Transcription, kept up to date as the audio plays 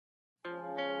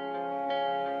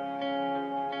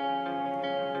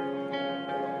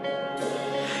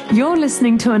You're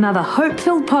listening to another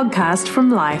hope-filled podcast from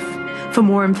Life. For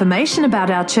more information about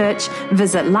our church,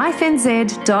 visit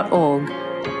lifenz.org.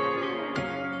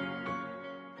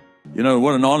 You know,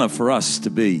 what an honor for us to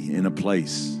be in a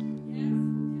place.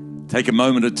 Take a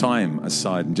moment of time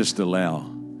aside and just allow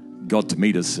God to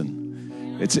meet us.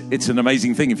 And it's an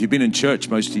amazing thing. If you've been in church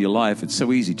most of your life, it's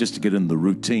so easy just to get in the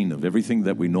routine of everything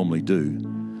that we normally do.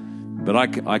 But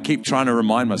I keep trying to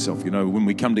remind myself, you know, when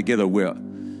we come together,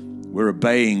 we're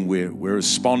obeying, we're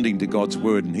responding to God's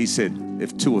word. And he said,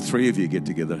 if 2 or 3 of you get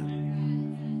together,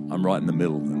 I'm right in the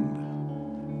middle. And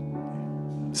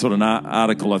sort of an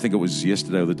article, I think it was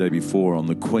yesterday or the day before, on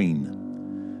the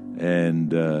Queen.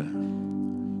 And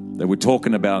they were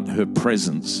talking about her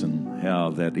presence and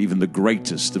how that even the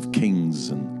greatest of kings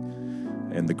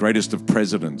and the greatest of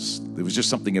presidents, there was just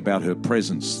something about her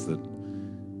presence that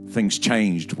things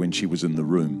changed when she was in the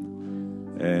room.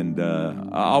 And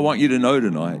I want you to know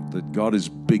tonight that God is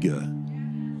bigger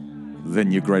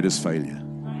than your greatest failure.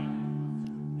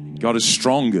 God is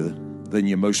stronger than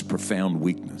your most profound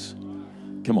weakness.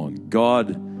 Come on,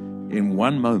 God, in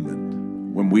one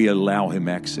moment, when we allow him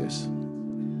access,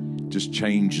 just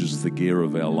changes the gear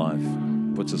of our life,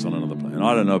 puts us on another plane.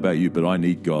 I don't know about you, but I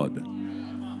need God.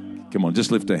 Come on,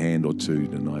 just lift a hand or two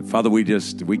tonight. Father, we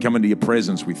come into your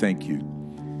presence. We thank you.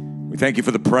 We thank you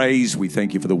for the praise. We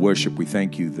thank you for the worship. We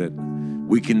thank you that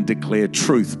we can declare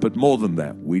truth. But more than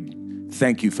that, we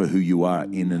thank you for who you are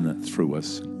in and through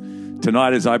us.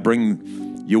 Tonight, as I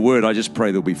bring your word, I just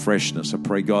pray there'll be freshness. I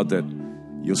pray, God, that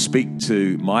you'll speak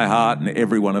to my heart and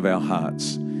every one of our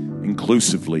hearts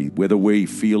inclusively, whether we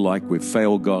feel like we've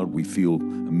failed, God, we feel a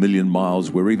million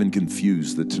miles, we're even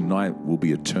confused, that tonight will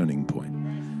be a turning point.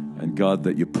 And God,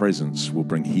 that your presence will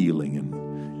bring healing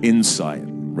and insight,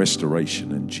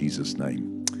 restoration in Jesus'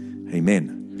 name.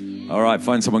 Amen. All right,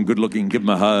 find someone good looking, give them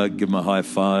a hug, give them a high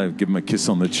five, give them a kiss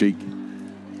on the cheek.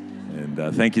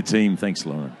 And thank you, team. Thanks,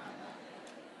 Lauren.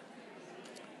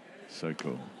 So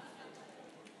cool.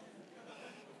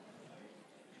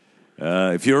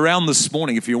 If you're around this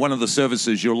morning, if you're one of the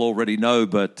services, you'll already know,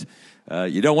 but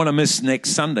you don't want to miss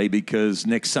next Sunday, because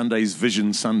next Sunday is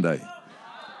Vision Sunday.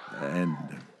 And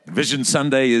Vision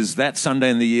Sunday is that Sunday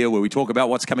in the year where we talk about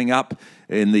what's coming up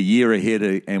in the year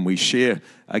ahead, and we share,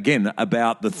 again,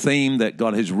 about the theme that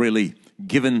God has really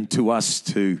given to us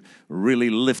to really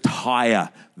lift higher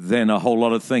than a whole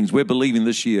lot of things. We're believing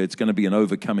this year it's going to be an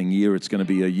overcoming year. It's going to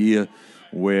be a year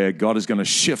where God is going to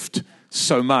shift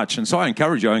so much. And so I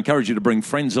encourage you to bring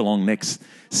friends along next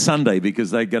Sunday, because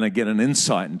they're going to get an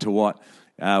insight into what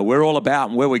we're all about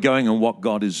and where we're going and what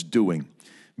God is doing.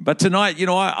 But tonight, you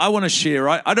know, I want to share.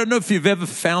 I don't know if you've ever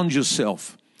found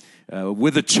yourself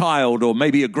with a child or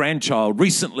maybe a grandchild.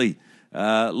 Recently,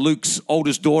 Luke's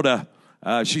oldest daughter,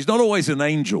 she's not always an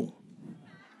angel.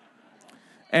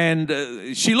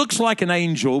 And she looks like an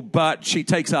angel, but she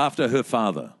takes after her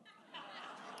father.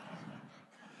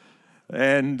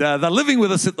 And they're living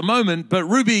with us at the moment, but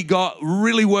Ruby got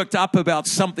really worked up about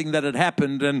something that had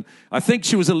happened, and I think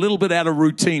she was a little bit out of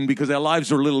routine because our lives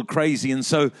were a little crazy, and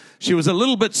so she was a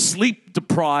little bit sleep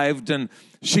deprived, and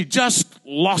she just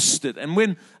lost it. And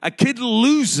when a kid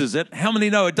loses it, how many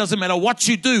know it doesn't matter what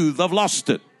you do, they've lost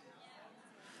it?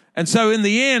 And so in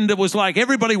the end, it was like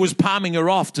everybody was palming her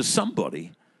off to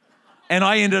somebody, and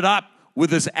I ended up with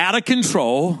this out of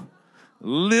control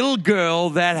little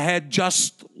girl that had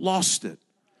just lost it.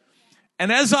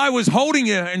 And as I was holding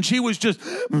her and she was just,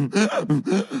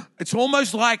 it's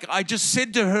almost like I just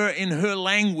said to her in her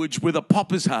language with a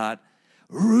papa's heart,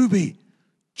 Ruby,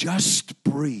 just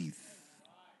breathe.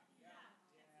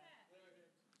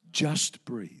 Just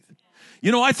breathe.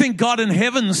 You know, I think God in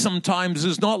heaven sometimes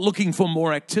is not looking for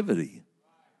more activity.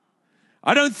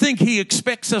 I don't think he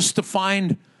expects us to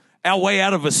find our way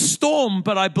out of a storm,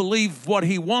 but I believe what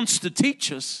he wants to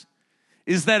teach us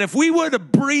is that if we were to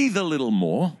breathe a little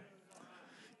more,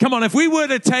 come on, if we were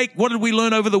to take, what did we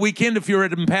learn over the weekend if you're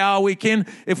at Empower Weekend?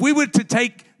 If we were to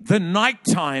take the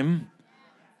nighttime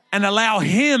and allow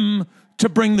him to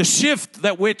bring the shift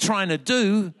that we're trying to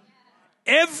do,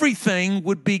 everything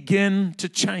would begin to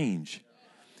change.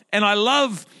 And I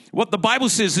love what the Bible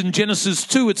says in Genesis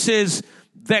 2. It says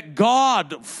that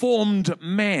God formed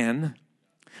man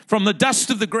from the dust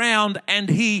of the ground, and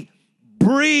he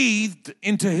breathed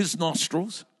into his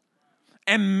nostrils,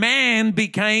 and man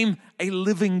became a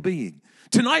living being.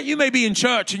 Tonight you may be in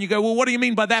church and you go, well, what do you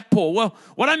mean by that, Paul? Well,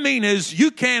 what I mean is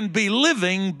you can be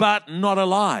living but not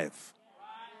alive.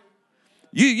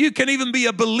 You can even be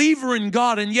a believer in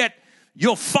God, and yet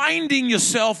you're finding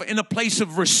yourself in a place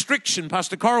of restriction.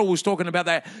 Pastor Coral was talking about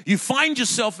that. You find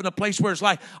yourself in a place where it's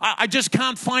like, I just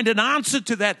can't find an answer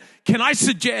to that. Can I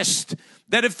suggest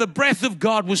that if the breath of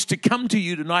God was to come to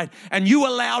you tonight and you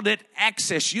allowed it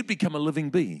access, you'd become a living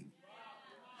being?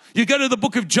 You go to the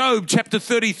book of Job, chapter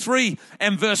 33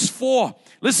 and verse 4.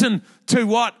 Listen to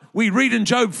what we read in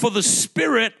Job. For the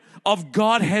Spirit of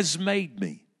God has made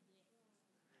me.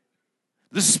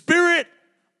 The Spirit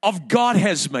of God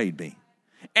has made me.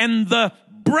 And the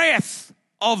breath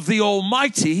of the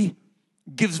Almighty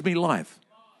gives me life.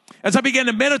 As I began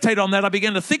to meditate on that, I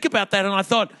began to think about that, and I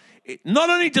thought, not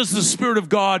only does the Spirit of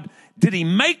God, did He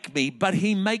make me, but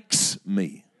He makes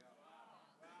me.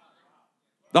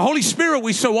 The Holy Spirit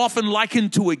we so often liken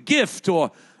to a gift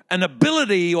or an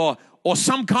ability or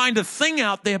some kind of thing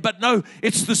out there, but no,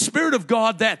 it's the Spirit of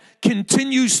God that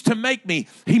continues to make me.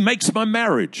 He makes my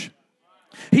marriage.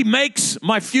 He makes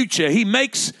my future. He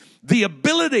makes the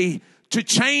ability to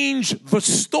change the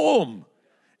storm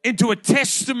into a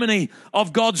testimony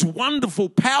of God's wonderful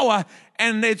power,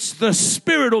 and it's the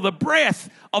Spirit or the breath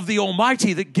of the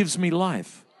Almighty that gives me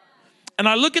life. And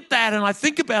I look at that and I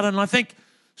think about it and I think,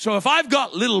 so if I've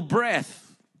got little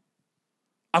breath,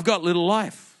 I've got little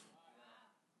life.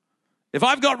 If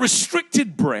I've got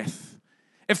restricted breath,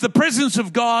 if the presence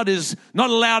of God is not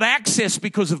allowed access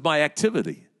because of my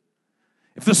activity,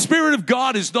 if the Spirit of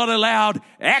God is not allowed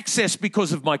access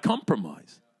because of my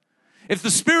compromise, if the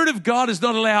Spirit of God is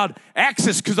not allowed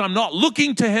access because I'm not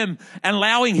looking to Him and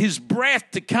allowing His breath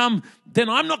to come, then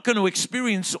I'm not going to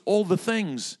experience all the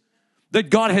things that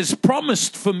God has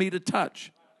promised for me to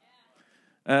touch.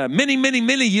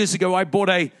 Many years ago, I bought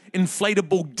a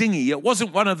inflatable dinghy. It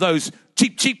wasn't one of those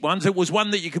cheap ones. It was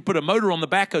one that you could put a motor on the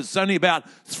back. It's only about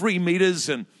 3 meters,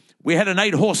 and we had an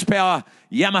 8 horsepower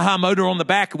Yamaha motor on the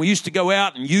back, and we used to go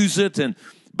out and use it.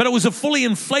 But it was a fully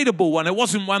inflatable one. It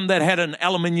wasn't one that had an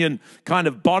aluminum kind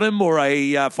of bottom or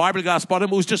a fiberglass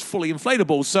bottom. It was just fully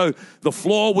inflatable. So the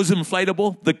floor was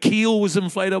inflatable. The keel was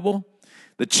inflatable.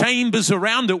 The chambers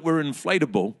around it were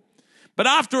inflatable. But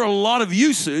after a lot of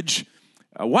usage,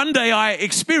 one day I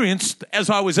experienced, as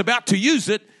I was about to use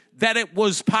it, that it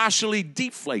was partially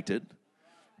deflated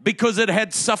because it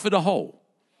had suffered a hole.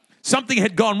 Something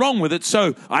had gone wrong with it,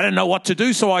 so I didn't know what to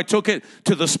do, so I took it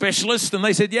to the specialist, and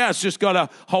they said, yeah, it's just got a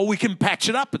hole, we can patch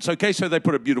it up. It's okay, so they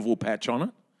put a beautiful patch on it.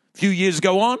 A few years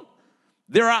go on,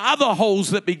 there are other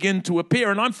holes that begin to appear,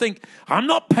 and I'm thinking, I'm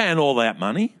not paying all that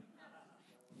money.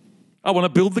 I want to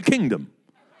build the kingdom.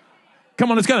 Come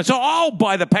on, let's go. So I'll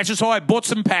buy the patches. So I bought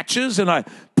some patches and I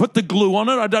put the glue on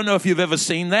it. I don't know if you've ever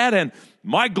seen that. And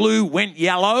my glue went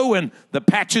yellow and the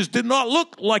patches did not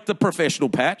look like the professional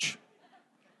patch.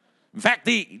 In fact,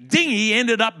 the dinghy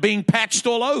ended up being patched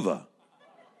all over.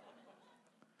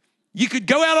 You could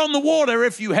go out on the water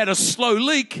if you had a slow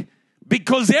leak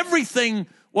because everything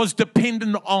was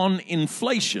dependent on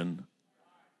inflation.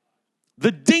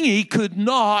 The dinghy could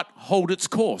not hold its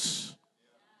course.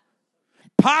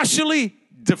 Partially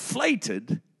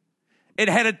deflated, it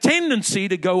had a tendency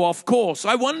to go off course.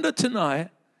 I wonder tonight,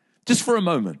 just for a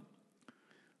moment,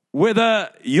 whether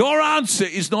your answer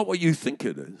is not what you think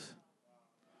it is.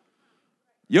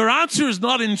 Your answer is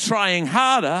not in trying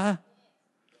harder.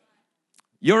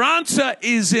 Your answer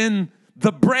is in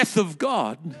the breath of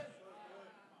God.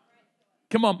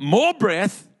 Come on, more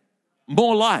breath,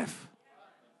 more life.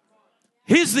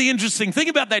 Here's the interesting thing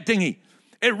about that dinghy.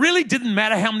 It really didn't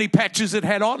matter how many patches it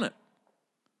had on it.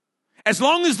 As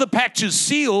long as the patches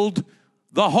sealed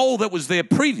the hole that was there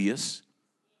previous,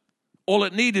 all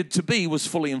it needed to be was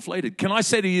fully inflated. Can I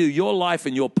say to you, your life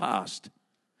and your past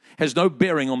has no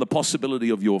bearing on the possibility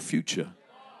of your future.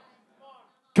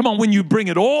 Come on, when you bring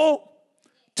it all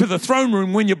to the throne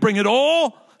room, when you bring it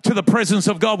all to the presence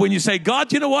of God, when you say,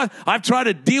 God, you know what? I've tried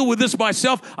to deal with this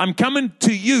myself. I'm coming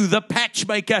to you, the patch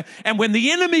maker. And when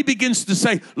the enemy begins to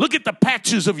say, look at the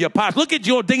patches of your past, look at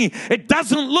your dinghy. It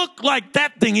doesn't look like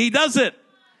that dinghy, does it?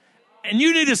 And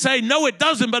you need to say, no, it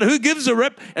doesn't, but who gives a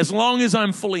rip as long as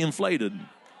I'm fully inflated?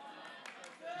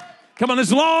 Come on,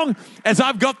 as long as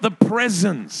I've got the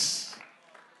presence,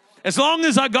 as long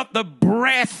as I got the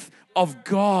breath of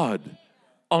God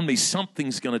on me,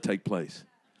 something's going to take place.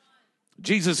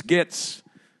 Jesus gets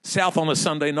south on a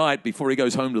Sunday night before he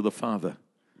goes home to the Father.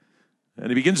 And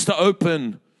he begins to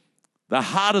open the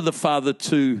heart of the Father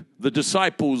to the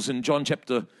disciples in John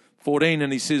chapter 14.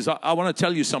 And he says, I want to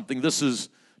tell you something. This is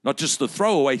not just a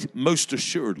throwaway, most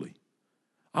assuredly.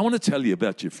 I want to tell you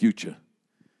about your future.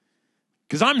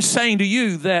 Because I'm saying to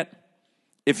you that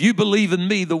if you believe in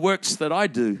me, the works that I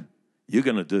do, you're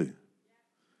going to do.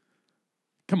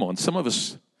 Come on, some of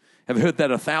us have heard that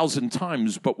 1,000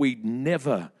 times, but we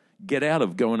never get out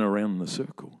of going around the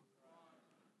circle.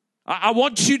 I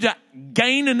want you to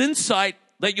gain an insight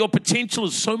that your potential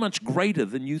is so much greater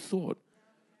than you thought.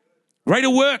 Greater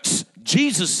works,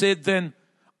 Jesus said, than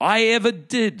I ever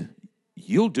did,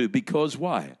 you'll do, because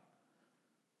why?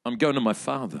 I'm going to my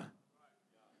Father.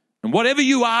 And whatever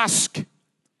you ask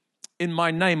in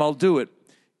my name, I'll do it.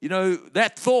 You know,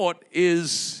 that thought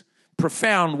is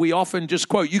profound. We often just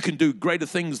quote, you can do greater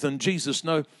things than Jesus.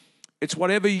 No, it's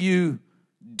whatever you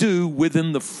do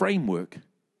within the framework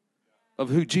of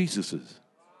who Jesus is.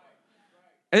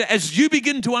 As you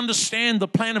begin to understand the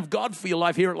plan of God for your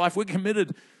life here at Life, we're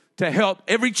committed to help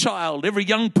every child, every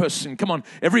young person, come on,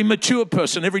 every mature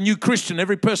person, every new Christian,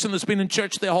 every person that's been in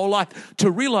church their whole life to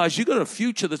realize you've got a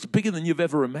future that's bigger than you've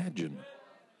ever imagined.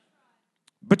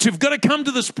 But you've got to come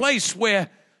to this place where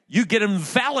you get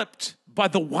enveloped by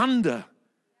the wonder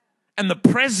and the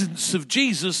presence of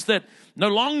Jesus, that no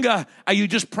longer are you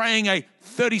just praying a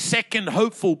 30-second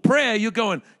hopeful prayer. You're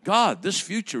going, God, this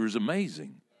future is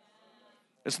amazing.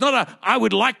 It's not a, I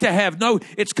would like to have. No,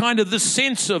 it's kind of this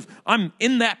sense of I'm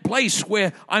in that place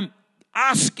where I'm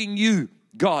asking you,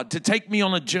 God, to take me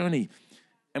on a journey.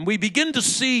 And we begin to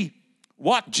see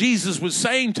what Jesus was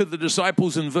saying to the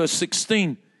disciples in verse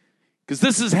 16, because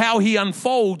this is how he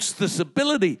unfolds this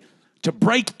ability to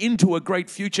break into a great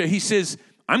future. He says,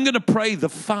 I'm going to pray the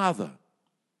Father,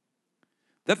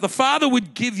 that the Father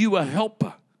would give you a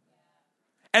helper,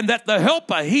 and that the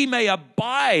helper, he may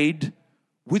abide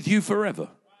with you forever.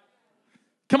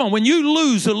 Come on, when you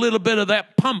lose a little bit of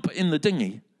that pump in the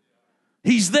dinghy,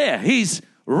 he's there. He's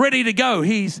ready to go.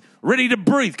 He's ready to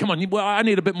breathe. Come on, well, I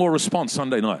need a bit more response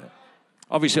Sunday night.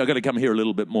 Obviously, I've got to come here a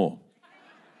little bit more.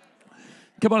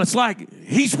 Come on, it's like,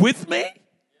 he's with me?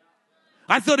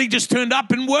 I thought he just turned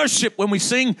up in worship when we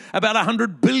sing about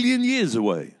 100 billion years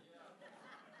away.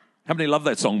 How many love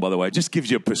that song, by the way? It just gives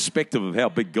you a perspective of how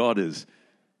big God is.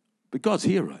 But God's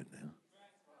here right now.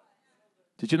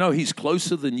 Did you know he's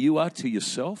closer than you are to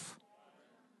yourself?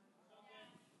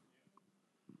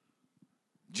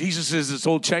 Jesus says it's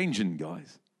all changing,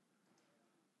 guys.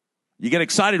 You get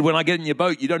excited when I get in your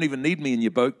boat. You don't even need me in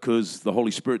your boat because the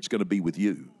Holy Spirit's going to be with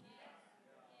you.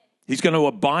 He's going to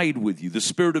abide with you. The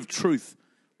Spirit of truth.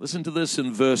 Listen to this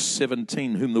in verse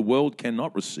 17, whom the world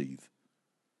cannot receive.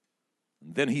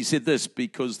 And then he said this,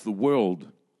 because the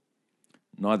world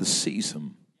neither sees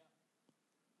him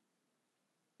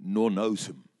nor knows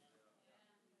him.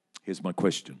 Here's my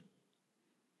question.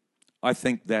 I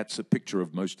think that's a picture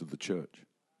of most of the church.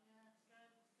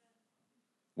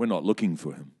 We're not looking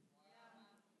for him.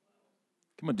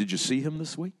 Come on, did you see him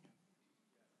this week?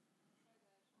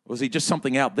 Or was he just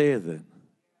something out there that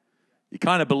you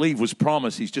kind of believe was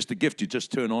promised? He's just a gift you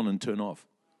just turn on and turn off.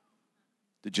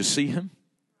 Did you see him?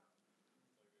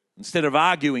 Instead of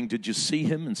arguing, did you see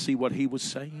him and see what he was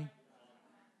saying?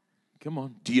 Come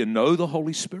on. Do you know the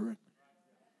Holy Spirit?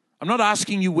 I'm not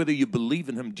asking you whether you believe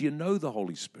in him. Do you know the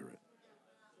Holy Spirit?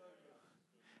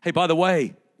 Hey, by the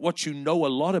way, what you know a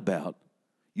lot about,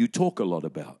 you talk a lot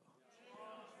about.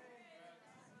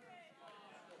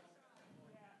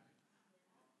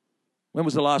 When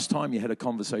was the last time you had a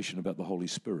conversation about the Holy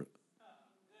Spirit?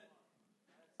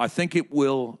 I think it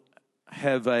will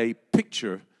have a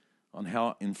picture on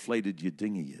how inflated your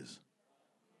dinghy is.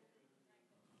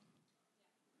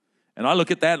 And I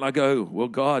look at that and I go, well,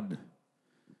 God,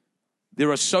 there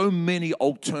are so many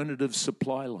alternative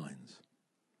supply lines.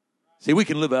 See, we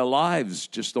can live our lives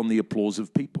just on the applause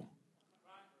of people.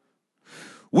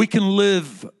 We can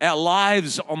live our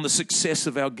lives on the success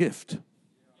of our gift.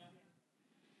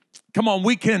 Come on,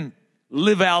 we can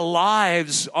live our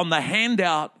lives on the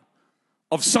handout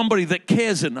of somebody that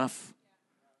cares enough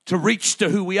to reach to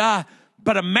who we are.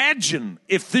 But imagine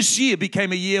if this year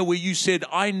became a year where you said,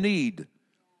 I need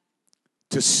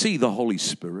to see the Holy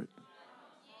Spirit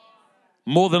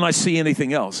more than I see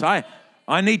anything else. I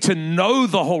need to know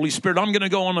the Holy Spirit. I'm going to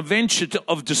go on a venture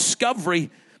of discovery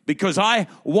because I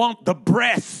want the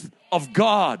breath of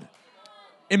God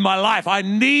in my life. I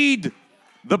need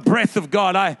the breath of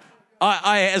God. I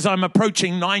as I'm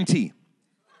approaching 90,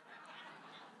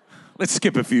 let's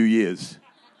skip a few years.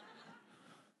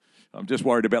 I'm just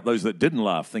worried about those that didn't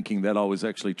laugh, thinking that I was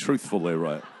actually truthful there,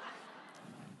 right?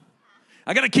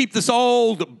 I got to keep this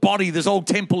old body, this old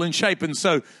temple in shape. And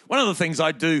so one of the things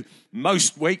I do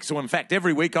most weeks, or in fact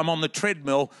every week, I'm on the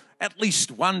treadmill at least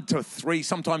 1 to 3,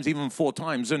 sometimes even 4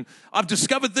 times. And I've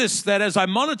discovered this, that as I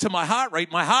monitor my heart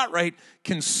rate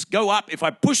can go up if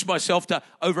I push myself to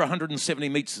over 170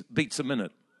 beats a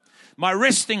minute. My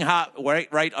resting heart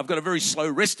rate, I've got a very slow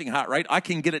resting heart rate. I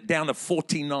can get it down to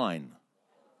 49.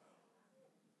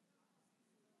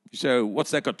 You say,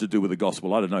 what's that got to do with the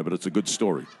gospel? I don't know, but it's a good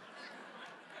story.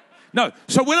 No.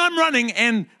 So when I'm running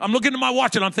and I'm looking at my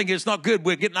watch and I'm thinking it's not good,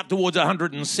 we're getting up towards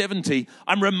 170,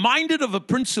 I'm reminded of a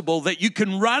principle that you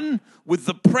can run with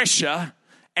the pressure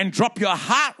and drop your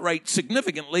heart rate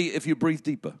significantly if you breathe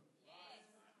deeper.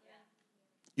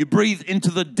 You breathe into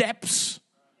the depths.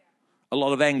 A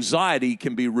lot of anxiety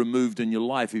can be removed in your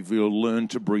life if you learn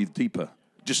to breathe deeper,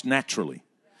 just naturally.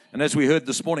 And as we heard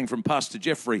this morning from Pastor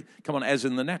Jeffrey, come on, as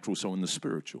in the natural, so in the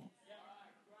spiritual.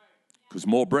 Because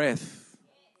more breath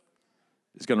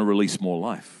is going to release more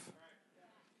life.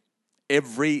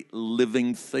 Every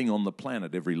living thing on the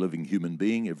planet, every living human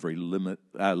being, every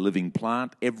living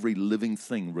plant, every living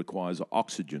thing requires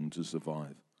oxygen to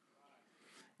survive.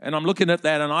 And I'm looking at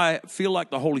that and I feel like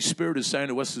the Holy Spirit is saying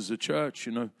to us as a church,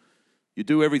 you know, you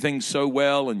do everything so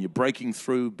well and you're breaking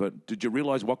through, but did you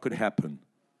realize what could happen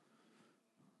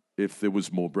if there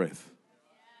was more breath?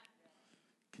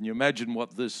 Can you imagine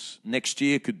what this next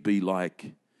year could be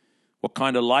like? What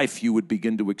kind of life you would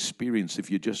begin to experience if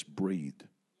you just breathed?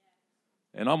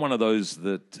 And I'm one of those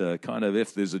that kind of,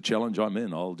 if there's a challenge I'm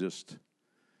in,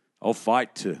 I'll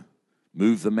fight to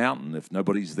move the mountain. If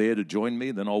nobody's there to join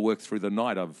me, then I'll work through the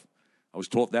night. I was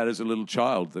taught that as a little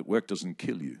child, that work doesn't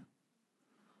kill you.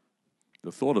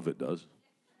 The thought of it does.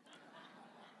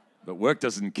 But work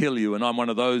doesn't kill you, and I'm one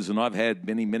of those, and I've had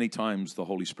many, many times the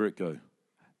Holy Spirit go,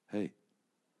 hey,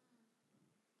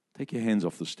 take your hands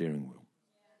off the steering wheel.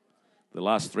 The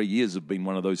last 3 years have been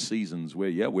one of those seasons where,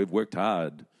 yeah, we've worked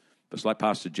hard. Just like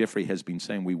Pastor Jeffrey has been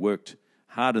saying, we worked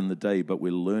hard in the day, but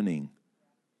we're learning,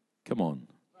 come on,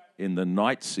 in the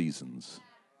night seasons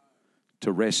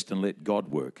to rest and let God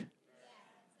work.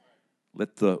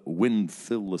 Let the wind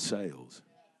fill the sails.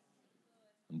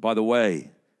 And by the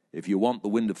way, if you want the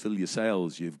wind to fill your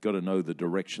sails, you've got to know the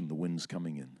direction the wind's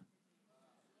coming in.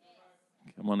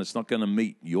 Come on, it's not going to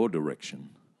meet your direction.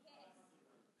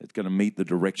 It's going to meet the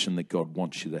direction that God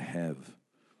wants you to have.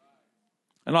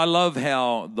 And I love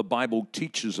how the Bible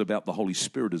teaches about the Holy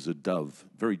Spirit as a dove,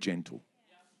 very gentle.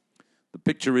 The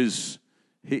picture is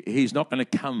he's not going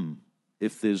to come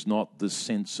if there's not this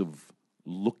sense of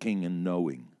looking and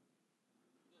knowing.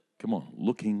 Come on,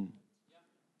 looking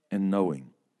and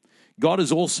knowing. God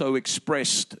is also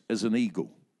expressed as an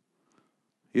eagle.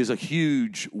 He has a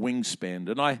huge wingspan.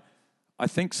 And I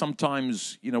think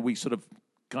sometimes, you know, we sort of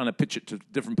kind of pitch it to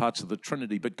different parts of the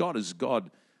Trinity, but God is God.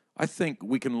 I think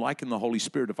we can liken the Holy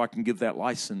Spirit, if I can give that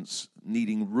license,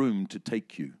 needing room to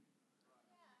take you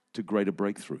to greater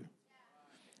breakthrough.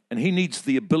 And he needs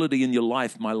the ability in your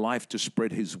life, my life, to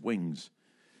spread his wings.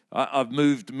 I've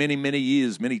moved many, many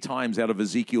years, many times out of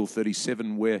Ezekiel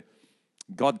 37, where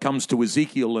God comes to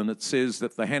Ezekiel and it says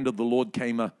that the hand of the Lord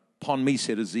came upon me,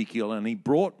 said Ezekiel, and he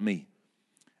brought me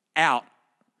out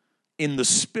in the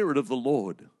spirit of the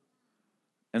Lord.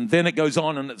 And then it goes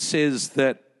on and it says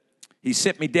that he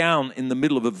set me down in the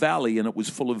middle of a valley and it was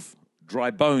full of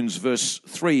dry bones. Verse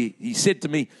 3, he said to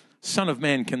me, Son of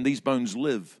man, can these bones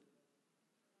live?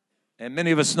 And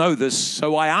many of us know this.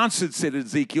 So I answered, said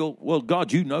Ezekiel, well,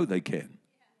 God, you know they can.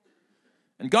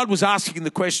 And God was asking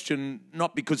the question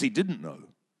not because he didn't know.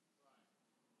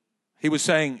 He was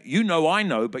saying, you know I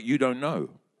know, but you don't know.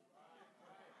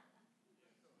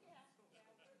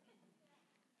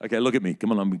 Okay, look at me.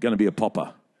 Come on, I'm going to be a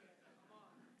popper.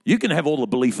 You can have all the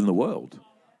belief in the world.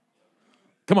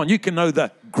 Come on, you can know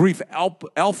the Greek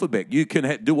alphabet. You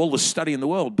can do all the study in the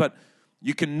world, but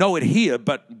you can know it here,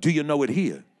 but do you know it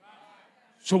here?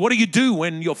 So what do you do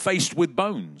when you're faced with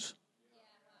bones?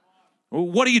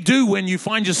 What do you do when you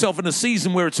find yourself in a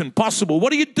season where it's impossible?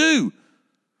 What do you do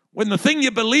when the thing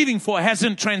you're believing for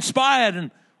hasn't transpired?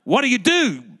 And what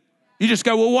do? You just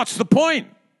go, well, what's the point?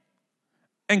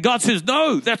 And God says,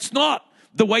 no, that's not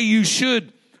the way you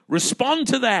should respond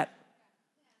to that.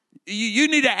 You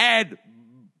need to add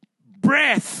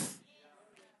breath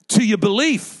to your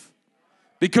belief,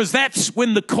 because that's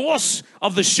when the course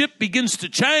of the ship begins to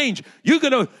change. You're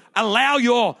going to allow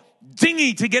your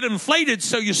dinghy to get inflated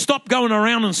so you stop going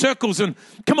around in circles. And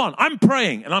come on, I'm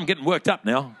praying, and I'm getting worked up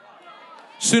now.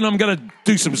 Soon I'm going to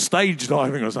do some stage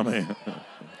diving or something.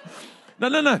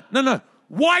 No.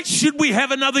 Why should we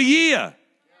have another year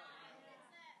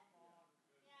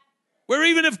where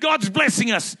even if God's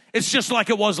blessing us, it's just like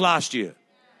it was last year?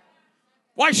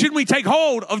 Why shouldn't we take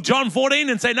hold of John 14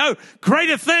 and say, no,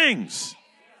 greater things?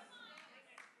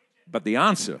 But the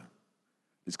answer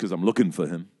is because I'm looking for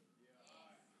him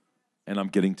and I'm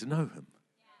getting to know him.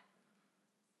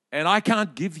 And I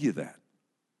can't give you that.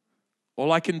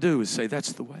 All I can do is say,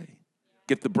 that's the way.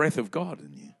 Get the breath of God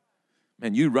in you.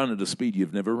 Man, you run at a speed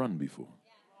you've never run before.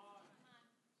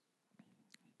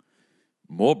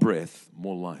 More breath,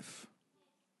 more life.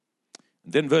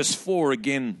 And then verse 4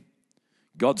 again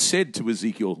God said to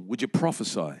Ezekiel, would you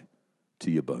prophesy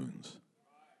to your bones?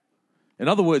 In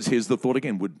other words, here's the thought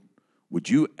again. Would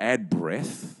you add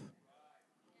breath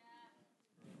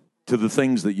to the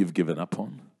things that you've given up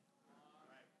on?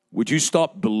 Would you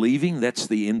stop believing that's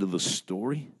the end of the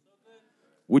story?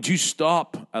 Would you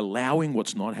stop allowing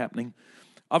what's not happening?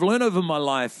 I've learned over my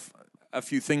life a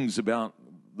few things about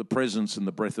the presence and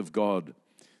the breath of God,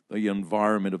 the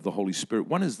environment of the Holy Spirit.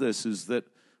 One is this, is that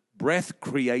breath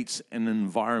creates an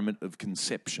environment of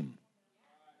conception.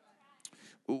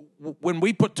 When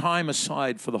we put time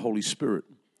aside for the Holy Spirit,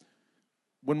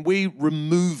 when we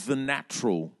remove the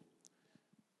natural,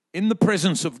 in the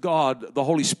presence of God, the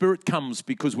Holy Spirit comes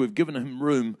because we've given him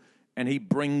room, and he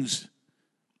brings,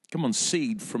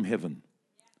 seed from heaven.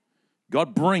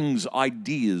 God brings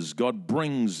ideas. God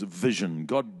brings vision.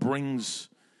 God brings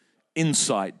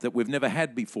insight that we've never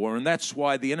had before. And that's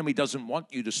why the enemy doesn't want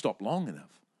you to stop long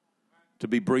enough to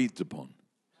be breathed upon.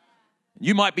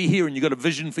 You might be here and you've got a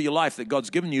vision for your life that God's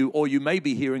given you, or you may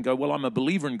be here and go, well, I'm a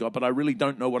believer in God, but I really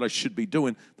don't know what I should be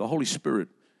doing. The Holy Spirit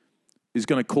is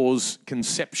going to cause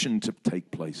conception to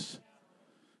take place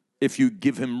if you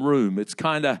give him room. It's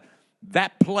kind of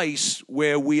that place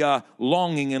where we are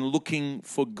longing and looking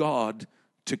for God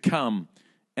to come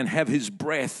and have his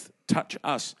breath touch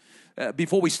us.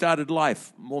 Before we started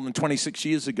life, more than 26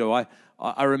 years ago,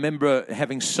 I remember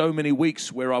having so many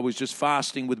weeks where I was just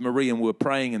fasting with Marie, and we were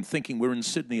praying and thinking, we're in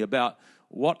Sydney, about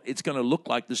what it's going to look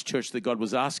like, this church that God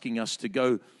was asking us to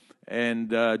go and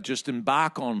just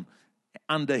embark on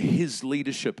under his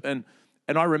leadership. And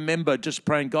I remember just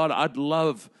praying, God, I'd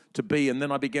love to be, and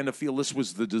then I began to feel this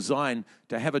was the design,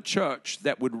 to have a church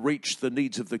that would reach the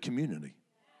needs of the community.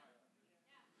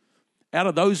 Out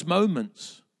of those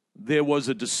moments, there was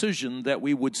a decision that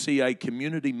we would see a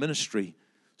community ministry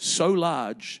so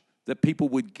large that people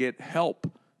would get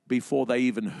help before they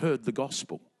even heard the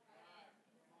gospel.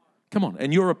 Come on,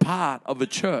 and you're a part of a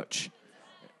church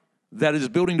that is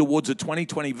building towards a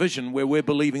 2020 vision where we're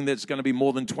believing that it's going to be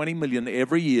more than 20 million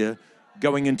every year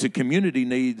going into community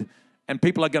need. And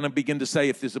people are going to begin to say,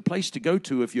 if there's a place to go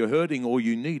to, if you're hurting or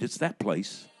you need, it's that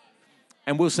place.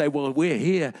 And we'll say, well, we're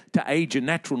here to aid your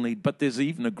natural need, but there's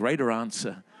even a greater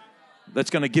answer that's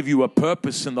going to give you a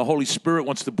purpose, and the Holy Spirit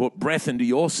wants to put breath into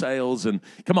your sails and,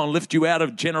 lift you out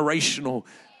of generational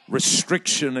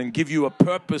restriction and give you a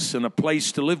purpose and a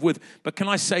place to live with. But can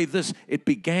I say this? It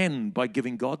began by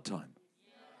giving God time.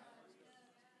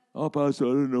 Oh, Pastor, I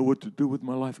don't know what to do with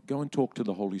my life. Go and talk to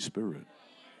the Holy Spirit.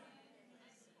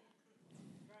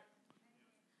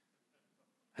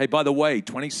 Hey, by the way,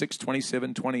 26,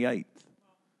 27, 28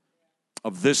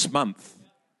 of this month,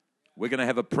 we're going to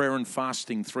have a prayer and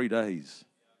fasting 3 days.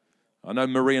 I know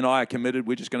Marie and I are committed.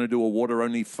 We're just going to do a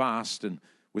water-only fast. And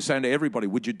we're saying to everybody,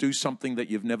 would you do something that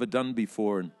you've never done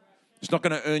before? And it's not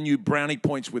going to earn you brownie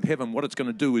points with heaven. What it's going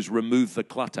to do is remove the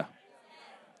clutter.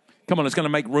 Come on, it's going to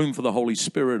make room for the Holy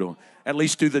Spirit, or at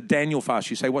least do the Daniel fast.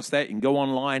 You say, what's that? You can go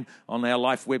online on our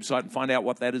Life website and find out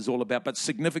what that is all about. But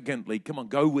significantly,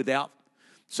 go without,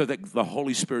 so that the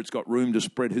Holy Spirit's got room to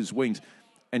spread his wings.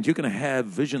 And you're going to have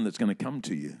vision that's going to come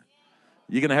to you.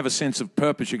 You're going to have a sense of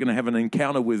purpose. You're going to have an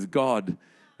encounter with God.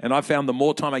 And I found the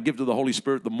more time I give to the Holy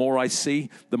Spirit, the more I see,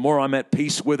 the more I'm at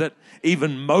peace with it.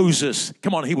 Even Moses,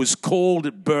 he was called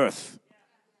at birth.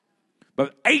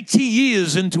 But 80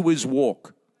 years into his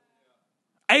walk,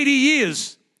 80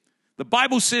 years, the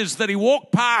Bible says that he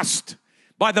walked past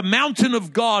by the mountain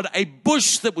of God a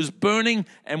bush that was burning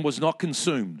and was not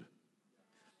consumed.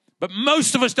 But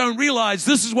most of us don't realize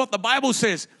this is what the Bible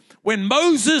says. When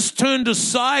Moses turned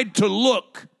aside to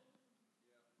look,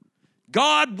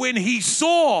 God, when he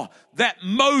saw that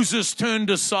Moses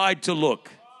turned aside to look,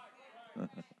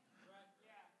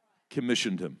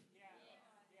 commissioned him.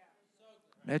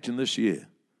 Imagine this year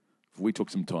if we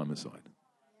took some time aside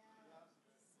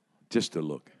just to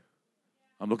look.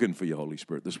 I'm looking for you, Holy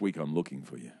Spirit. This week I'm looking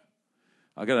for you.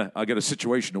 I got a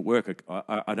situation at work.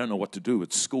 I don't know what to do.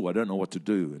 At school, I don't know what to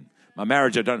do. And my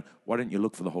marriage, why don't you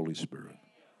look for the Holy Spirit?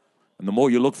 And the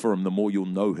more you look for him, the more you'll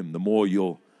know him. The more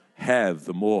you'll have,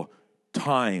 the more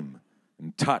time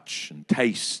and touch and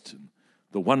taste and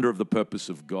the wonder of the purpose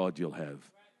of God you'll have.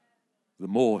 The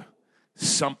more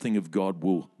something of God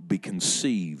will be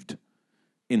conceived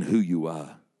in who you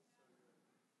are.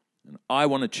 And I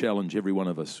want to challenge every one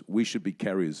of us. We should be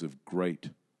carriers of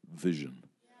great vision.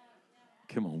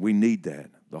 Come on, we need that.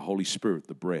 The Holy Spirit,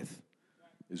 the breath,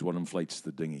 is what inflates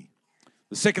the dinghy.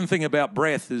 The second thing about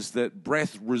breath is that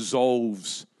breath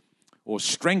resolves or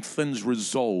strengthens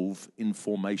resolve in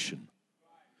formation.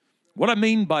 What I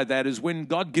mean by that is when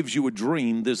God gives you a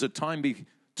dream, there's a time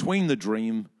between the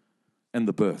dream and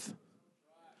the birth.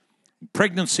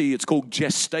 Pregnancy, it's called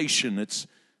gestation. It's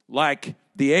like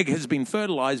the egg has been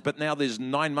fertilized, but now there's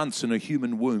 9 months in a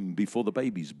human womb before the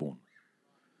baby's born.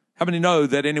 How many know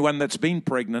that anyone that's been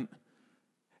pregnant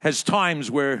has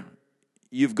times where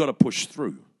you've got to push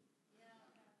through?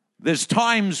 There's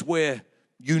times where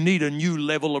you need a new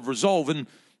level of resolve. And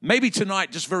maybe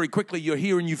tonight, just very quickly, you're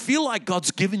here and you feel like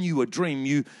God's given you a dream.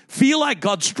 You feel like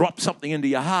God's dropped something into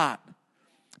your heart.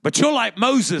 But you're like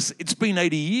Moses, it's been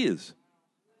 80 years.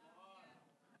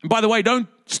 And by the way, don't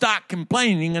start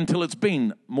complaining until it's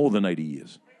been more than 80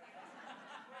 years.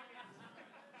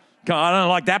 I don't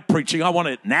like that preaching. I want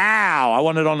it now. I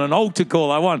want it on an altar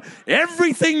call. I want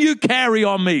everything you carry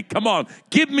on me. Come on,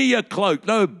 give me a cloak.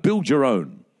 No, build your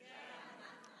own.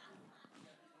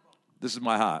 This is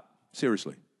my heart.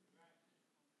 Seriously.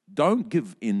 Don't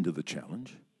give in to the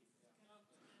challenge.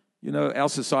 You know, our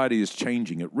society is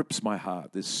changing. It rips my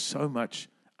heart. There's so much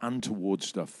untoward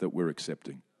stuff that we're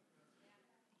accepting.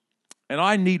 And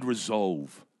I need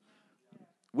resolve.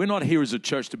 We're not here as a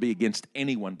church to be against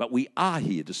anyone, but we are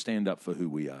here to stand up for who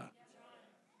we are.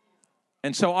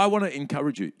 And so I want to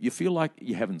encourage you. You feel like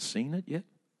you haven't seen it yet?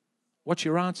 What's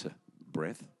your answer?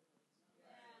 Breath.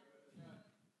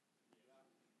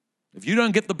 If you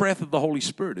don't get the breath of the Holy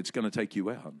Spirit, it's going to take you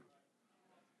out.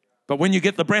 But when you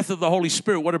get the breath of the Holy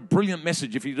Spirit, what a brilliant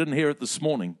message if you didn't hear it this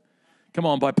morning. Come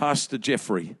on, by Pastor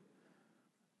Jeffrey.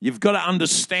 You've got to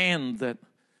understand that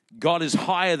God is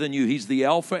higher than you. He's the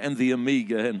Alpha and the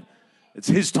Omega, and it's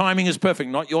His timing is perfect,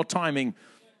 not your timing.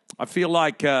 I feel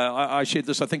like I shared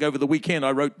this, I think, over the weekend.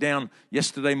 I wrote down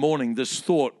yesterday morning this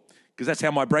thought, because that's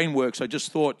how my brain works. I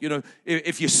just thought, you know,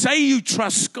 if you say you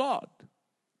trust God,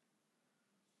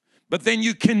 but then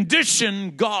you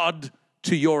condition God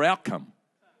to your outcome,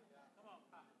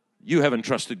 you haven't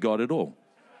trusted God at all.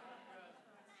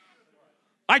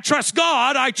 I trust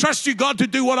God. I trust you, God, to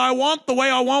do what I want, the way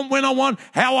I want, when I want,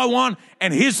 how I want,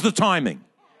 and here's the timing.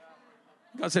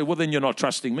 God said, well, then you're not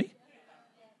trusting me.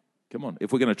 Come on.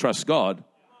 If we're going to trust God,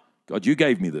 God, you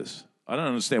gave me this. I don't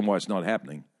understand why it's not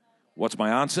happening. What's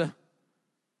my answer?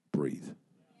 Breathe.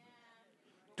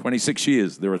 26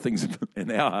 years, there are things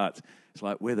in our hearts. It's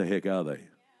like, where the heck are they?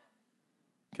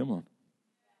 Come on.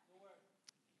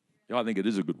 I think it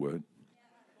is a good word.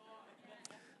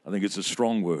 I think it's a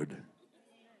strong word.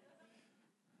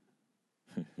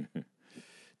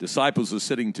 Disciples are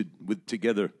sitting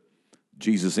together.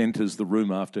 Jesus enters the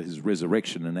room after his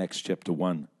resurrection in Acts chapter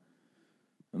 1.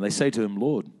 And they say to him,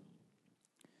 Lord,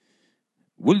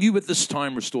 will you at this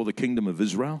time restore the kingdom of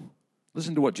Israel?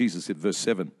 Listen to what Jesus said, verse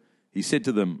 7. He said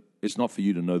to them, it's not for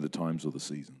you to know the times or the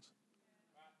seasons.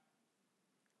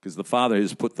 Because the Father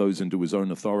has put those into his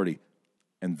own authority.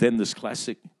 And then this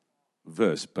classic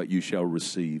verse, but you shall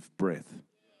receive breath.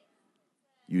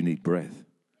 You need breath.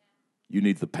 You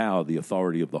need the power, the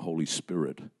authority of the Holy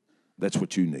Spirit. That's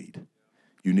what you need.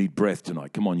 You need breath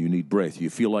tonight. Come on, you need breath. You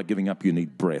feel like giving up, you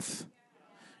need breath.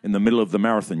 In the middle of the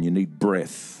marathon, you need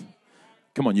breath.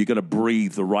 Come on, you've got to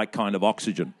breathe the right kind of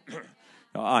oxygen.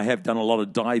 I have done a lot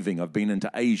of diving. I've been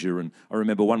into Asia, and I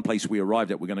remember one place we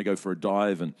arrived at, we're going to go for a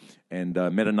dive, and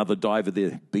met another diver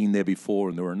there, been there before,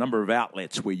 and there were a number of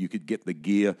outlets where you could get the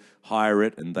gear, hire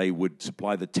it, and they would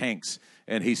supply the tanks.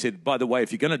 And he said, by the way,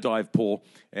 if you're going to dive, Paul,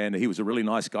 and he was a really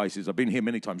nice guy, he says, I've been here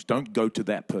many times, don't go to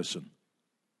that person,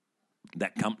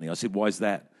 that company. I said, why is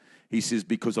that? He says,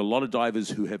 because a lot of divers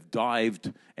who have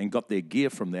dived and got their gear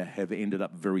from there have ended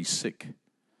up very sick.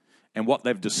 And what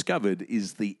they've discovered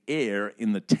is the air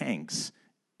in the tanks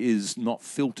is not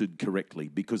filtered correctly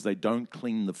because they don't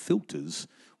clean the filters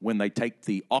when they take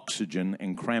the oxygen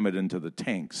and cram it into the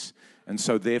tanks. And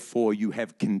so therefore you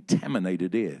have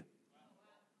contaminated air.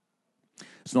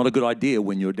 It's not a good idea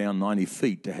when you're down 90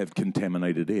 feet to have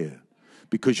contaminated air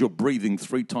because you're breathing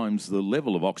 3 times the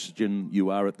level of oxygen you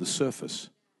are at the surface.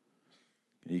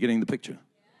 Are you getting the picture?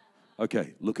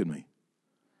 Okay, look at me.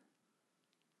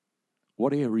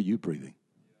 What air are you breathing?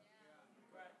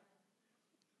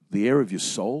 The air of your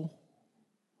soul?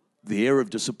 The air of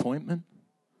disappointment?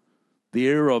 The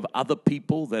air of other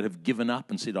people that have given up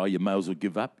and said, oh, you may as well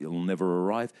give up, you'll never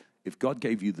arrive. If God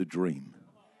gave you the dream,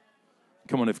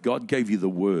 come on, if God gave you the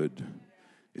word,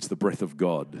 it's the breath of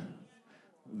God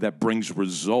that brings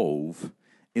resolve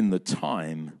in the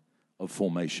time of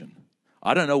formation.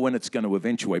 I don't know when it's going to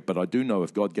eventuate, but I do know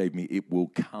if God gave me, it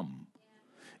will come.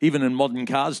 Even in modern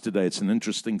cars today, it's an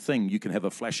interesting thing. You can have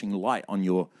a flashing light on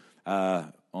your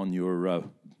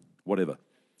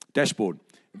dashboard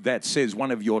that says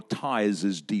one of your tires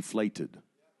is deflated.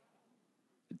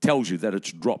 It tells you that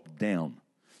it's dropped down.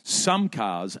 Some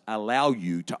cars allow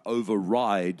you to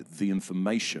override the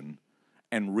information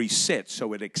and reset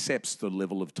so it accepts the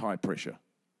level of tire pressure.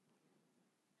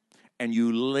 and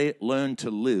you learn to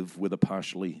live with a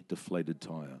partially deflated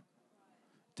tire.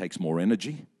 It takes more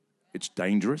energy. It's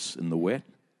dangerous in the wet.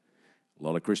 A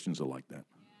lot of Christians are like that.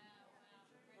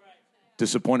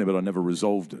 Disappointed, but I never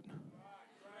resolved it.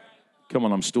 Come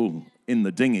on, I'm still in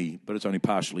the dinghy, but it's only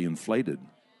partially inflated.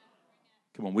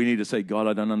 Come on, we need to say, God,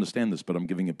 I don't understand this, but I'm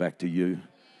giving it back to you.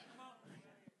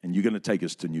 And you're going to take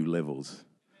us to new levels.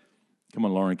 Come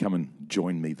on, Lauren, come and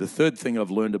join me. The third thing I've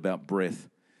learned about breath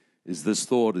is this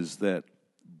thought is that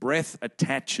breath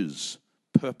attaches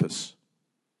purpose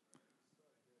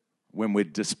when we're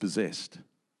dispossessed.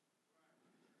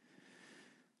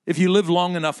 If you live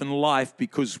long enough in life,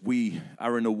 because we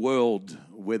are in a world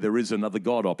where there is another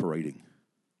God operating.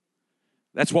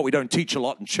 That's what we don't teach a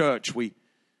lot in church. We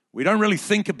don't really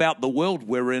think about the world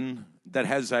we're in that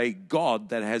has a God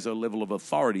that has a level of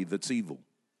authority that's evil.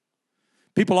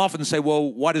 People often say,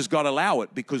 well, why does God allow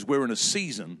it? Because we're in a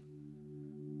season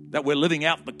that we're living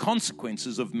out the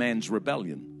consequences of man's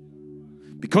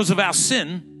rebellion. Because of our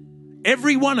sin,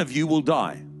 every one of you will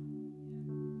die.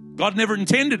 God never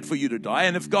intended for you to die,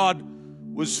 and if God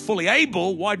was fully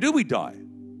able, why do we die?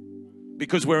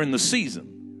 Because we're in the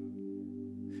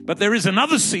season. But there is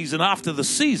another season after the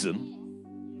season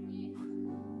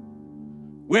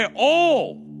where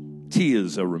all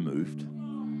tears are removed,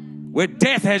 where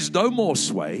death has no more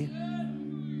sway,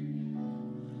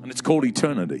 and it's called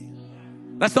eternity.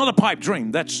 That's not a pipe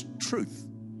dream, that's truth.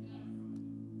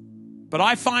 But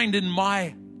I find in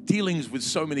my dealings with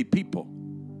so many people,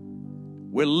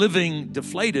 we're living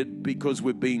deflated because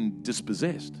we're being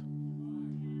dispossessed.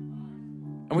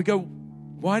 And we go,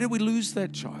 why did we lose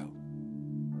that child?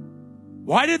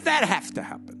 Why did that have to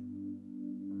happen?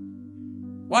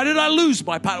 Why did I lose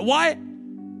my partner?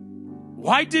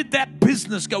 Why did that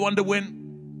business go under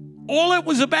when all it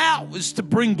was about was to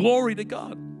bring glory to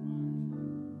God?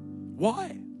 Why?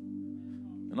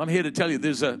 And I'm here to tell you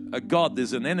there's a God,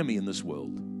 there's an enemy in this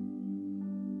world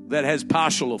that has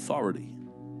partial authority.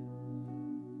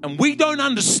 And we don't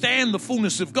understand the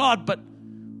fullness of God, but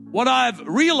what I've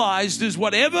realized is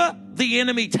whatever the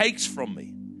enemy takes from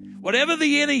me, whatever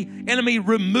the enemy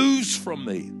removes from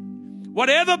me,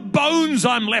 whatever bones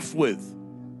I'm left with,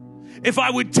 if I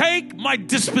would take my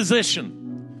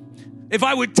disposition, if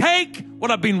I would take what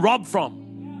I've been robbed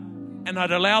from, and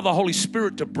I'd allow the Holy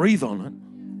Spirit to breathe on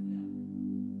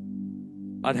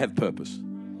it, I'd have purpose.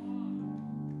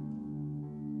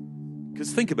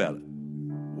 Because think about it.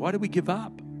 Why do we give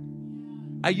up?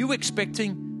 Are you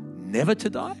expecting never to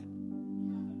die?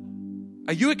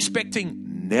 Are you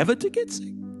expecting never to get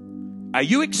sick? Are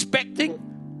you expecting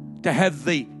to have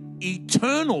the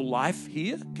eternal life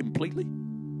here completely?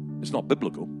 It's not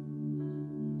biblical.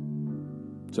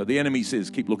 So the enemy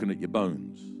says, keep looking at your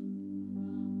bones.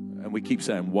 And we keep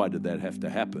saying, why did that have to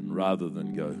happen? Rather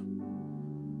than go,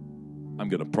 I'm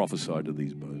going to prophesy to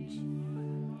these bones.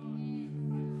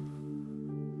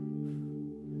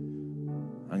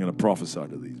 I'm going to prophesy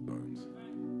to these bones.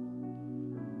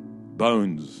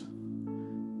 Bones,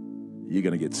 you're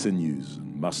going to get sinews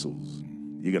and muscles.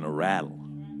 You're going to rattle.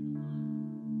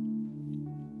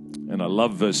 And I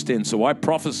love verse 10. So I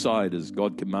prophesied as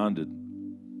God commanded.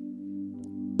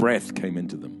 Breath came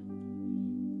into them.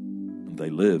 And they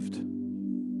lived.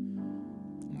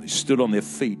 And they stood on their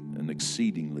feet, an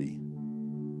exceedingly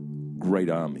great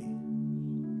army.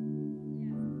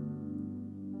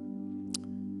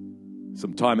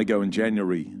 Some time ago in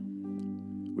January,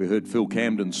 we heard Phil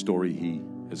Camden's story. He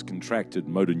has contracted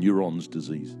motor neurons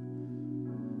disease.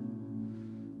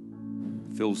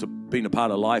 Phil's been a part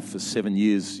of life for 7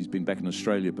 years. He's been back in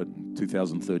Australia, but in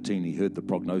 2013 he heard the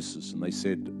prognosis, and they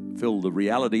said, Phil, the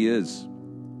reality is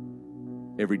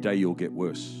every day you'll get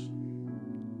worse.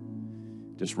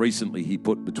 Just recently he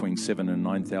put between 7,000 and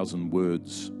 9,000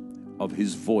 words of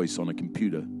his voice on a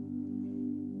computer,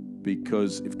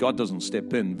 because if God doesn't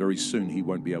step in, very soon he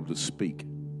won't be able to speak.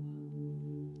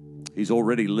 He's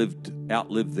already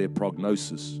outlived their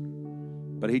prognosis.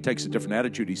 But he takes a different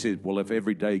attitude. He said, well, if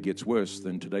every day gets worse,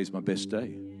 then today's my best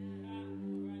day.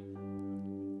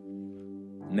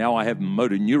 Now I have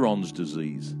motor neurons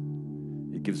disease.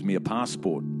 It gives me a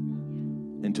passport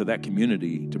into that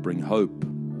community to bring hope.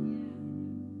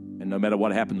 And no matter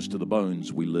what happens to the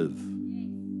bones, we live.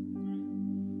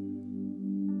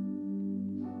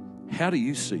 How do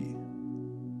you see?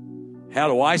 How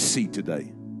do I see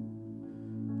today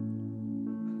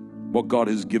what God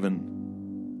has given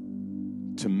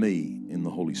to me in the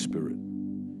Holy Spirit?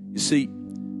 You see,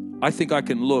 I think I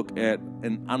can look at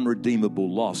an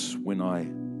unredeemable loss when I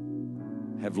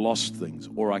have lost things,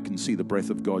 or I can see the breath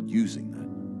of God using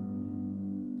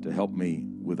that to help me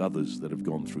with others that have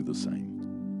gone through the same.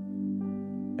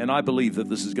 And I believe that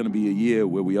this is going to be a year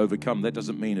where we overcome. That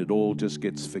doesn't mean it all just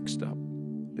gets fixed up.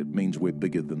 It means we're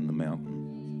bigger than the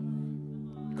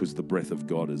mountain because the breath of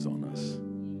God is on us.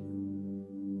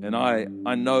 And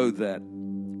I know that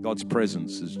God's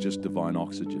presence is just divine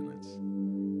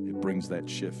oxygen. It brings that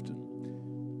shift.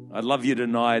 I'd love you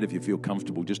tonight, if you feel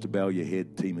comfortable, just to bow your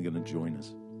head. Team are going to join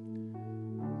us.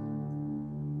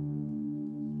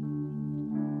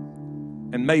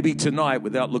 And maybe tonight,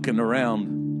 without looking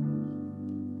around,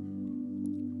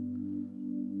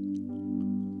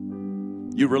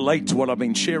 you relate to what I've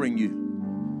been sharing you.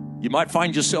 You might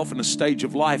find yourself in a stage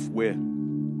of life where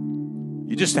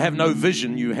you just have no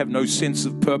vision, you have no sense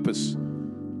of purpose.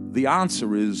 The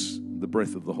answer is the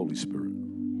breath of the Holy Spirit.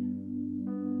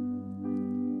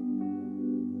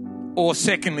 Or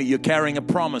secondly, you're carrying a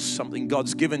promise, something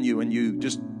God's given you, and you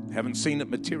just haven't seen it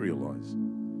materialize.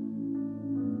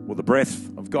 Well, the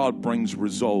breath of God brings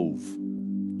resolve.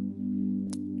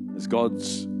 As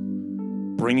God's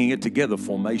bringing it together,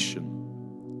 formation.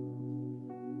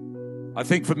 I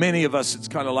think for many of us, it's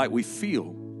kind of like we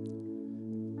feel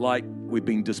like we've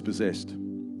been dispossessed.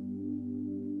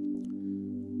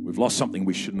 We've lost something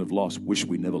we shouldn't have lost, wish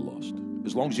we never lost.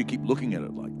 As long as you keep looking at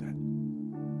it like that,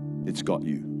 it's got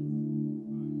you.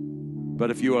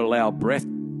 But if you allow breath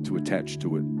to attach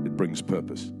to it, it brings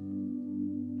purpose.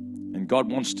 And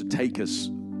God wants to take us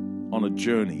on a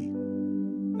journey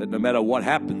that no matter what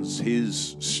happens,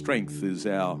 His strength is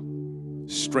our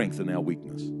strength and our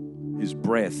weakness. His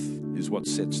breath is what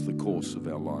sets the course of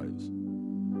our lives.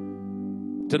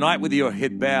 Tonight, with your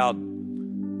head bowed,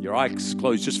 your eyes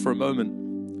closed just for a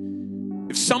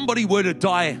moment, if somebody were to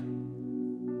die,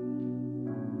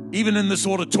 even in this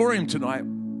auditorium tonight,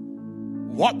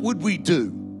 what would we do?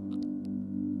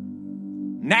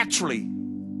 Naturally,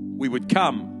 we would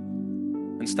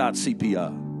come and start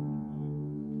CPR.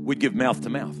 We'd give mouth to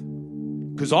mouth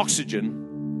because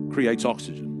oxygen creates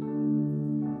oxygen.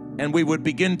 And we would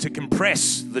begin to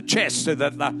compress the chest so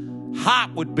that the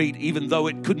heart would beat even though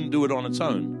it couldn't do it on its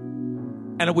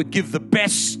own. And it would give the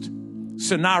best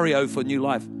scenario for new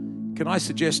life. Can I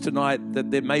suggest tonight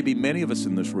that there may be many of us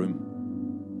in this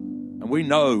room, and we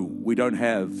know we don't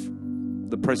have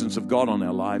the presence of God on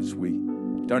our lives. We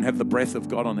don't have the breath of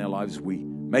God on our lives. We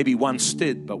maybe once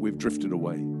did, but we've drifted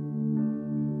away.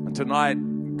 And tonight,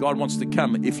 God wants to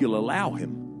come if you'll allow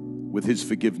Him with His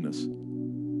forgiveness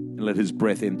and let His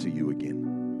breath enter you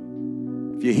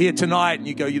again. If you're here tonight and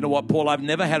you go, you know what, Paul, I've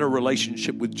never had a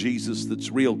relationship with Jesus that's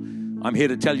real. I'm here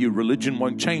to tell you religion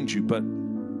won't change you, but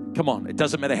come on, it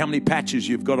doesn't matter how many patches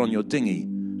you've got on your dinghy.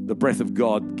 The breath of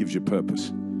God gives you purpose.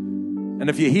 And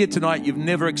if you're here tonight, you've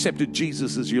never accepted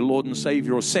Jesus as your Lord and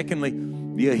Savior, or secondly,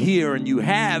 you're here and you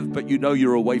have, but you know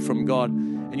you're away from God,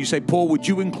 and you say, Paul, would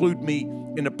you include me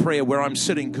in a prayer where I'm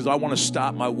sitting because I want to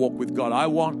start my walk with God. I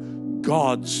want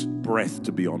God's breath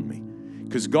to be on me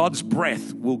because God's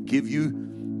breath will give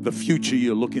you the future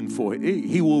you're looking for.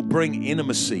 He will bring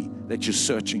intimacy that you're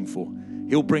searching for.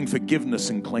 He'll bring forgiveness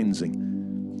and cleansing.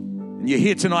 And you're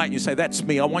here tonight and you say, that's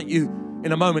me. I want you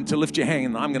in a moment to lift your hand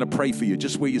and I'm going to pray for you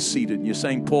just where you're seated. And you're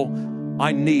saying, Paul,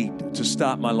 I need to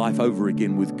start my life over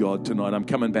again with God tonight. I'm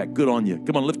coming back. Good on you.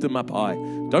 Come on, lift them up high.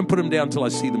 Don't put them down till I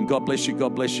see them. God bless you.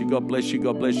 God bless you. God bless you.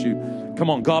 God bless you.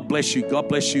 Come on. God bless you. God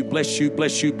bless you. Bless you.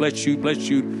 Bless you. Bless you. Bless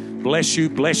you. Bless you.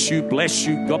 Bless you. Bless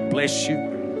you. God bless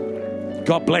you.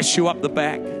 God bless you up the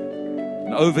back.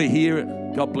 And over here,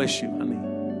 God bless you,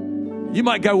 honey. You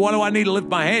might go, why do I need to lift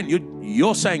my hand?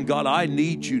 You're saying, God, I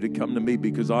need you to come to me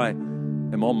because I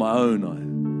am on my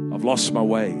own. I've lost my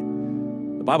way.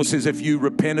 The Bible says if you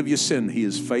repent of your sin, He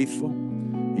is faithful.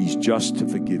 He's just to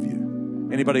forgive you.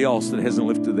 Anybody else that hasn't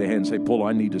lifted their hand, say, Paul,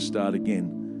 I need to start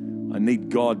again. I need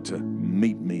God to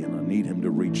meet me and I need Him to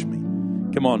reach me.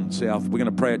 Come on, South. We're going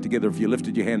to pray it together. If you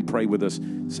lifted your hand, pray with us.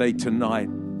 Say, tonight,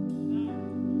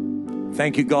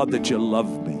 thank you, God, that you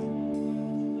love me,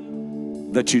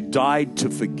 that you died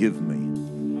to forgive me.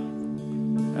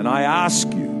 And I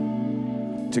ask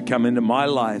you to come into my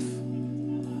life,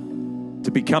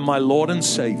 to become my Lord and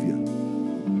Savior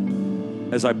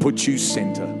as I put you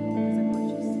center.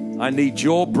 I need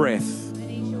your breath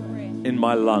in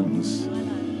my lungs.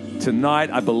 Tonight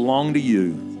I belong to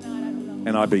you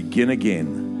and I begin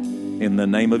again in the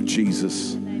name of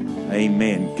Jesus.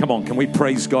 Amen. Come on, can we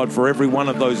praise God for every one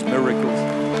of those miracles?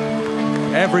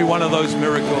 Every one of those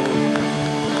miracles.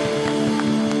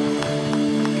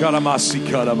 Karamasi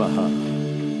karamaha.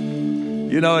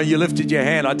 You know, you lifted your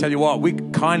hand. I tell you what, we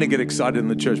kind of get excited in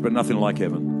the church, but nothing like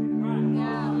heaven.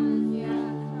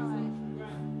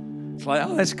 It's like,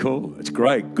 oh, that's cool. It's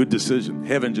great. Good decision.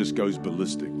 Heaven just goes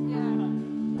ballistic.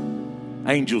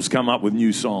 Angels come up with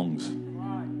new songs.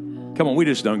 Come on, we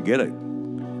just don't get it.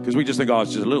 Because we just think, oh,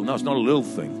 it's just a little. No, it's not a little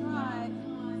thing.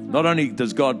 Not only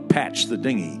does God patch the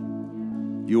dinghy,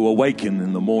 you awaken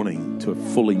in the morning to a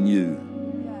fully new,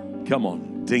 come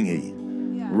on, dinghy,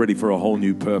 ready for a whole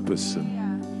new purpose.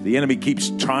 And the enemy keeps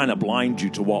trying to blind you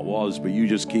to what was, but you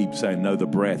just keep saying, no, the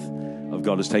breath of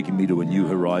God is taking me to a new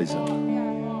horizon.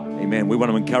 Amen. We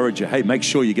want to encourage you. Hey, make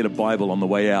sure you get a Bible on the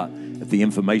way out at the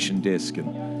information desk.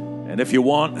 And if you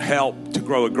want help to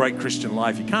grow a great Christian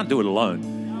life, you can't do it alone.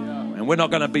 And we're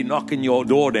not going to be knocking your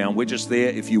door down. We're just there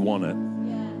if you want it.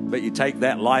 But you take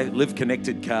that Live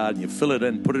Connected card and you fill it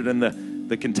in, put it in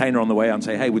the container on the way out and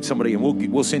say, hey, would somebody, and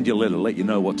we'll send you a letter, let you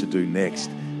know what to do next.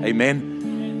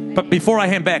 Amen. But before I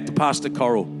hand back to Pastor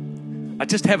Coral, I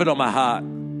just have it on my heart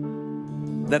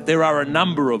that there are a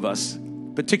number of us,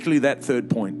 particularly that third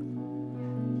point.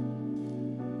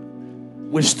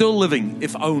 We're still living,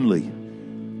 if only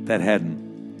that hadn't.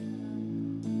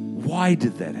 Why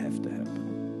did that have to happen?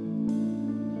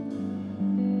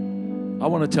 I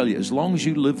want to tell you, as long as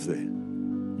you live there,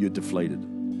 you're deflated.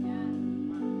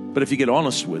 But if you get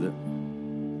honest with it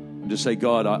and just say,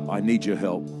 God, I need your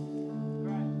help.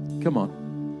 Come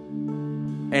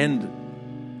on. And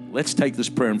let's take this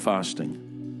prayer and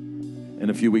fasting in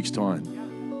a few weeks' time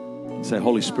and say,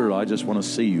 Holy Spirit, I just want to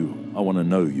see you. I want to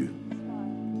know you.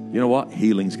 You know what?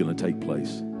 Healing's going to take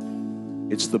place.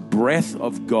 It's the breath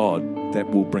of God that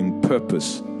will bring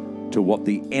purpose to what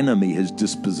the enemy has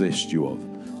dispossessed you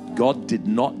of. God did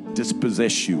not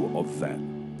dispossess you of that.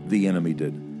 The enemy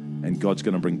did. And God's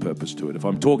going to bring purpose to it. If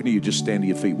I'm talking to you, just stand to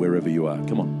your feet wherever you are.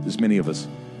 Come on, there's many of us.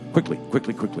 Quickly.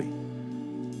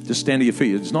 Just stand to your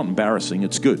feet. It's not embarrassing.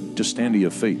 It's good. Just stand to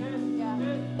your feet.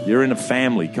 You're in a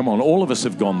family. Come on, all of us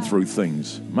have gone through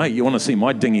things. Mate, you want to see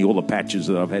my dinghy, all the patches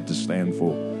that I've had to stand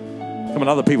for. Come on,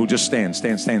 other people, just stand.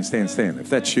 If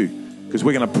that's you. Because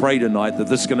we're going to pray tonight that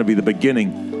this is going to be the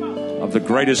beginning of the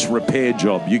greatest repair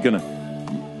job.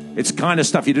 It's kind of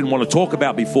stuff you didn't want to talk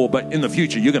about before, but in the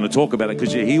future, you're going to talk about it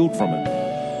because you're healed from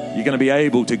it. You're going to be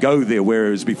able to go there,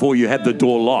 whereas before you had the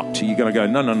door locked. You're going to go,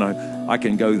 no, I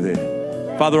can go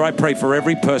there. Father, I pray for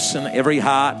every person, every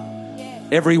heart,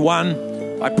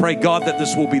 everyone. I pray, God, that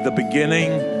this will be the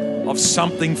beginning of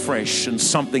something fresh and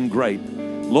something great.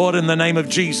 Lord, in the name of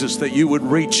Jesus, that you would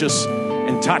reach us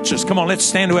and touch us. Come on, let's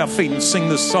stand to our feet and sing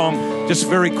this song just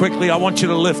very quickly. I want you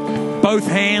to lift both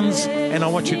hands and I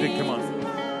want you to come on.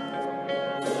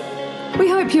 We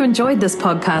hope you enjoyed this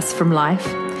podcast from Life.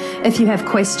 If you have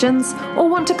questions or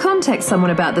want to contact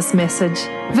someone about this message,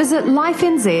 visit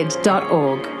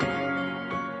lifenz.org.